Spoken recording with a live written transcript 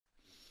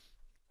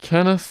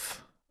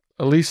Kenneth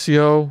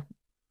Alessio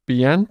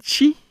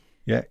Bianchi?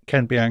 Yeah,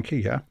 Ken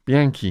Bianchi, yeah.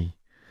 Bianchi.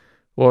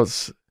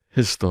 What's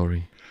his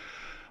story?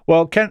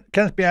 Well,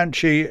 Kenneth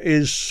Bianchi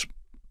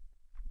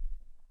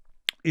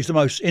he's the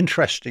most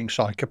interesting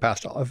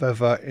psychopath that I've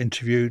ever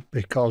interviewed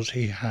because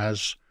he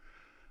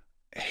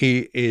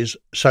is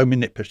so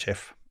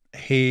manipulative.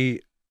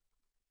 He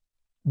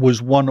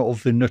was one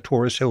of the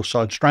notorious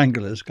Hillside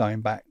Stranglers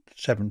going back to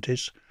the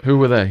 70s. Who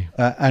were they?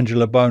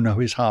 Angela Bono,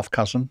 his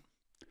half-cousin,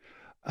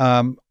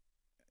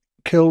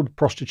 killed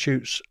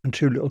prostitutes and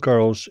 2 little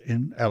girls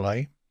in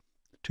LA,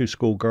 2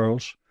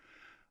 schoolgirls.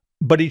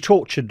 But they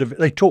tortured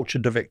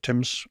the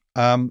victims.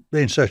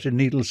 They inserted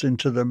needles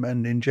into them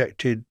and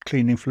injected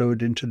cleaning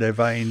fluid into their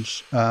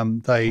veins.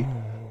 They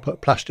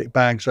put plastic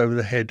bags over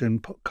the head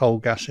and put coal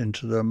gas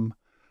into them.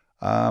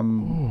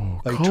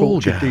 They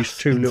tortured these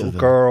 2 little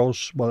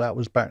girls. Well, that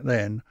was back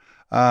then.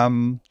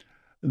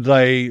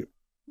 They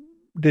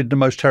did the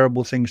most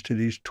terrible things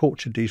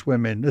tortured these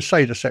women, the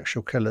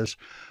sadosexual killers.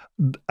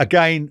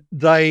 Again,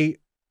 they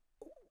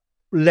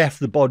left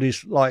the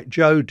bodies like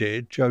Joe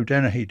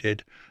Dennehy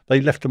did.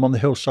 They left them on the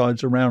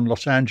hillsides around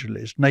Los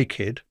Angeles,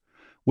 naked,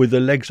 with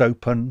their legs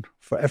open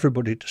for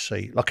everybody to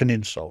see, like an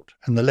insult.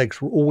 And the legs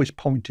were always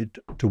pointed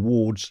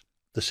towards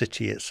the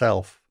city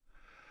itself.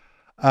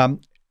 I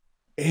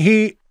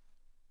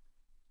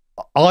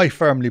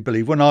firmly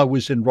believe, when I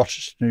was in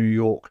Rochester, New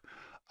York,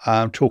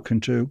 talking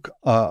to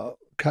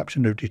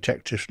Captain of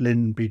Detectives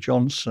Lynn B.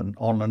 Johnson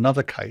on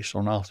another case,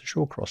 on Arthur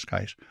Shawcross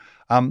case,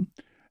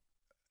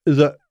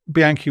 that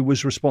Bianchi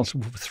was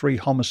responsible for 3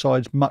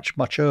 homicides much,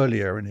 much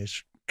earlier in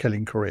his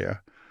killing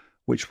career,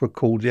 which were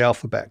called the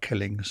alphabet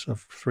killings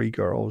of 3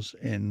 girls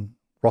in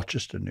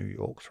Rochester, New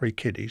York, 3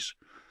 kiddies.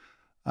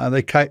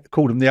 They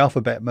called them the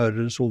alphabet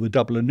murders or the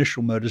double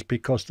initial murders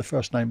because the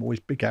first name always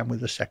began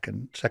with the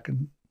second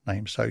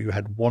name. So you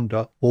had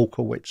Wanda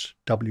Walkowitz,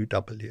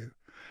 WW.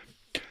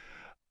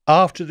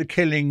 After the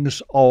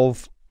killings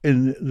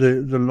in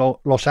the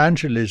Los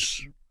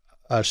Angeles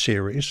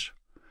series,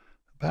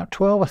 about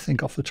 12, I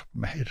think, off the top of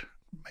my head,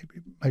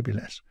 maybe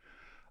less.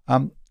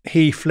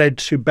 He fled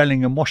to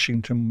Bellingham,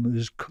 Washington with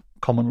his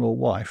common law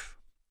wife.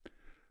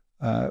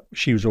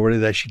 She was already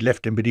there. She'd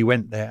left him, but he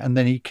went there. And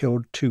then he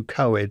killed 2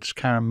 co-eds,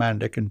 Karen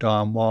Mandick and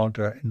Diane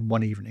Wilder, in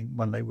one evening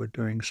when they were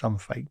doing some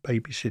fake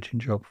babysitting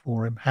job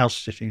for him,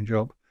 house-sitting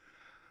job.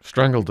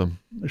 Strangled them.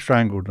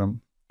 Strangled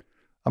them.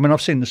 I mean,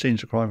 I've seen the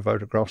scenes of crime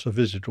photographs. I've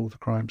visited all the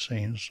crime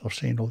scenes. I've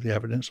seen all the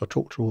evidence. I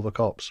talked to all the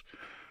cops.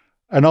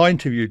 And I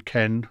interviewed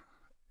Ken.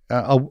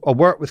 I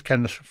worked with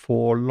Kenneth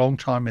for a long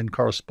time in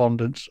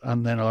correspondence,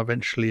 and then I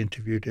eventually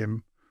interviewed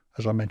him,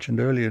 as I mentioned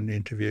earlier in the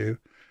interview,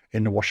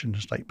 in the Washington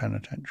State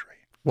Penitentiary.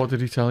 What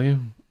did he tell you?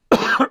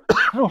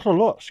 Not a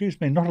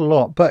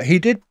lot. But he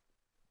did.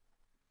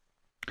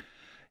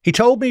 He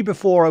told me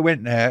before I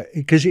went there,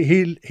 because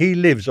he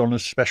lives on a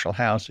special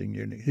housing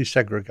unit. He's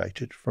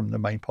segregated from the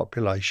main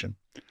population.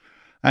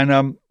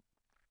 And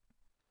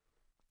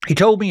he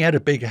told me he had a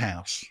big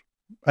house,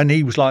 and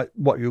he was like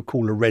what you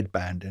call a red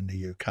band in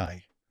the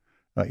UK.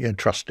 Like, yeah,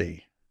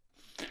 trustee.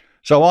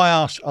 So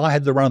I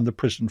had the run of the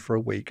prison for a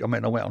week. I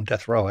mean, I went on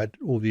death row. I had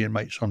all the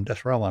inmates on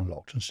death row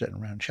unlocked and sitting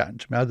around chatting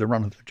to me. I had the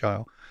run of the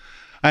jail.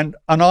 And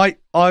I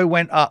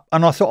went up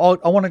and I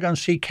thought, I want to go and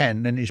see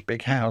Ken in his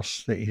big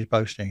house that he's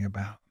boasting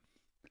about.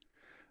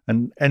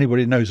 And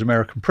anybody knows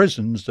American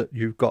prisons, that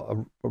you've got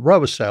a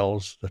row of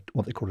cells,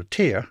 what they call a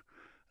tier,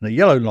 and a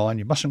yellow line.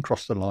 You mustn't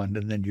cross the line.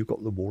 And then you've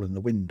got the wall and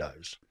the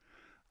windows.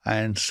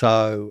 And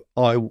so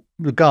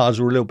the guards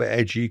were a little bit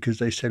edgy because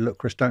they said, look,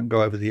 Chris, don't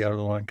go over the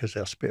yellow line because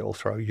they'll spit or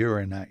throw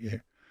urine at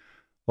you.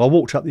 Well, I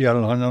walked up the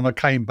yellow line and I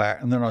came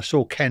back and then I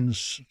saw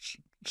Ken's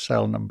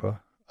cell number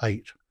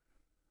 8.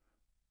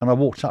 And I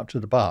walked up to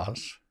the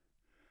bars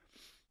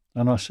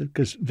and I said,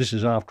 because this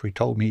is after he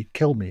told me he'd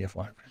kill me if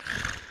I...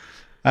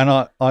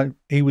 And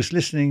he was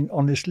listening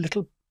on this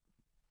little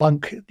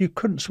bunk. You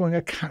couldn't swing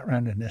a cat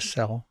around in this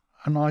cell.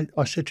 And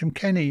I said to him,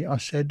 Kenny, I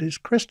said, is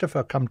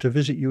Christopher come to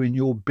visit you in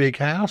your big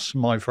house,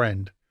 my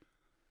friend?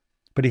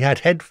 But he had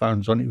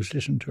headphones on. He was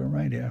listening to a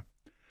radio.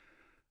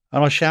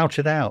 And I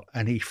shouted out,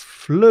 and he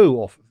flew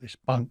off of this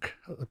bunk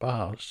at the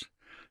bars,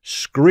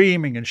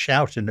 screaming and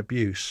shouting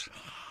abuse.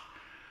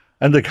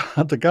 And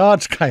the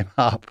guards came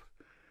up,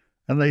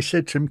 and they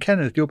said to him,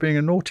 Kenneth, you're being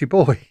a naughty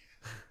boy.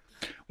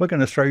 We're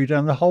going to throw you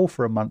down the hole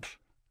for a month.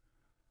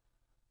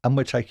 And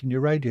we're taking your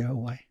radio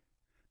away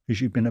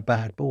because you've been a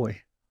bad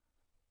boy.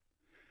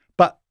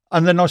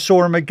 And then I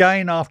saw him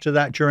again after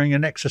that during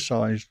an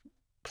exercise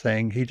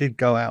thing. He did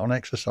go out on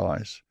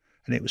exercise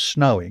and it was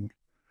snowing.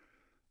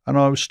 And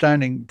I was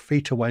standing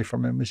feet away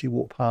from him as he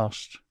walked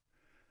past.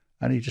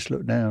 And he just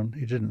looked down.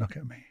 He didn't look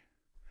at me.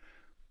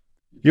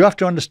 You have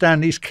to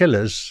understand these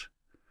killers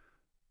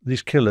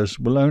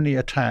will only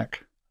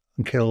attack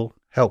and kill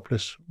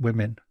helpless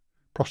women,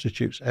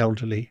 prostitutes,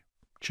 elderly,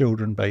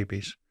 children,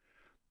 babies.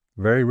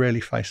 Very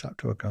rarely face up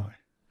to a guy.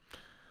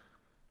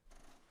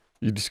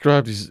 You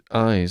described his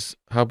eyes.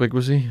 How big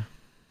was he?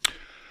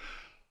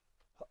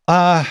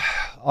 I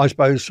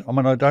suppose, I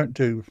mean, I don't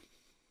do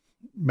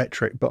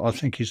metric, but I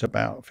think he's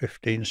about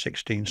 15,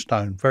 16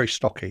 stone. Very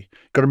stocky.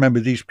 Got to remember,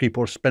 these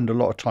people spend a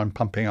lot of time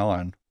pumping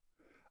iron.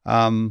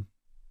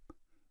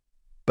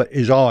 But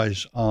his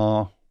eyes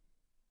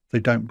they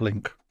don't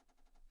blink.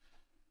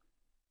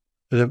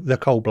 They're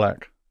coal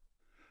black.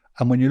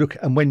 And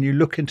when you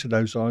look into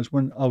those eyes,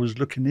 when I was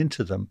looking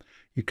into them,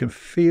 you can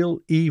feel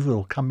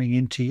evil coming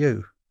into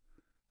you.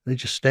 They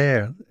just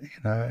stare,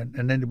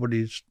 and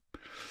anybody who's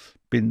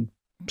been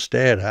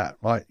stared at,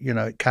 like,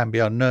 it can be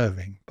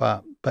unnerving.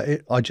 But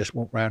I just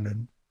walked round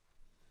and.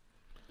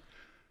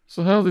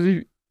 So how did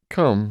he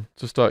come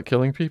to start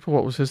killing people?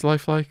 What was his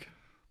life like?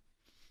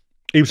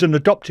 He was an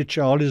adopted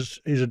child. His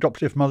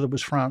adoptive mother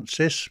was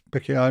Frances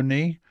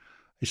Piccioni.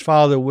 His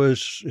father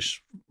was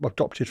his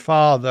adopted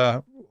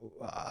father.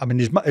 I mean,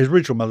 his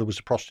original mother was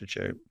a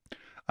prostitute.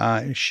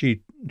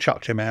 She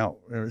chucked him out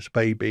as a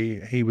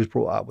baby. He was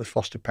brought up with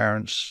foster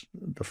parents.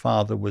 The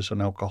father was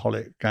an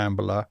alcoholic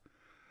gambler.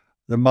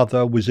 The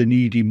mother was a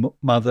needy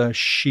mother.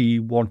 She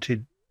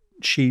wanted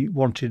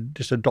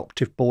this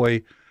adoptive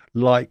boy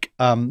like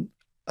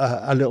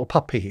a little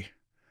puppy,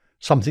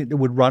 something that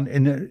would run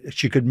in.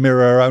 She could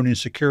mirror her own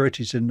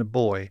insecurities in the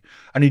boy,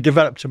 and he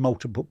developed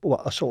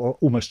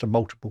almost a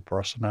multiple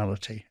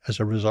personality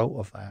as a result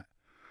of that.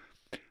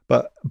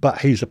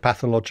 But he's a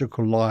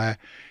pathological liar.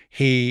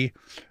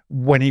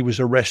 When he was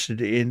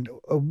arrested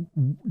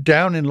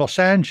down in Los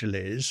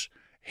Angeles,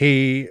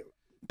 he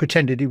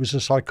pretended he was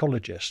a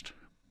psychologist,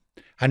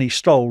 and he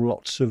stole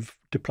lots of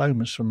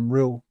diplomas from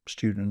real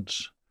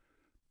students,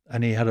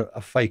 and he had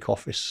a fake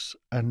office,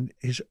 and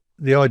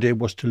the idea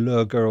was to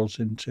lure girls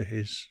into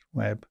his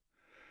web.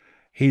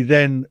 He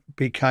then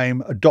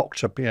became a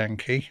Dr.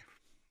 Bianchi,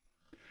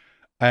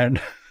 and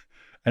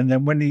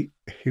then when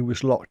he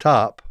was locked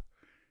up,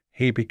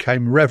 he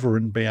became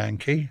Reverend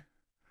Bianchi,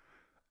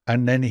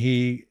 and then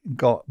he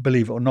got,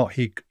 believe it or not,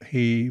 he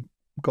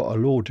got a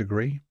law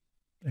degree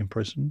in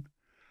prison.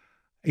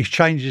 He's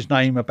changed his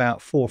name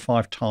about 4 or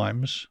 5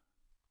 times,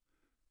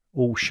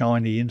 all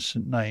shiny,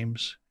 innocent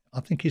names.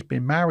 I think he's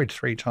been married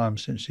 3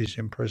 times since he's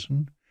in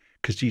prison,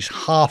 because these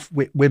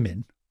half-wit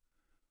women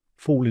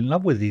fall in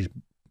love with these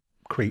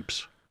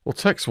creeps. Well,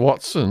 Tex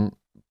Watson,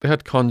 they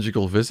had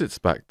conjugal visits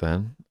back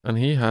then, and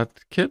he had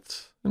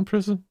kids in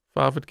prison,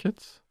 fathered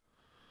kids.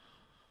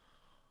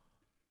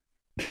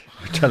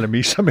 You're telling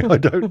me something I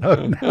don't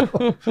know now.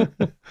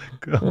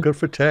 Good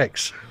for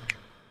Tex.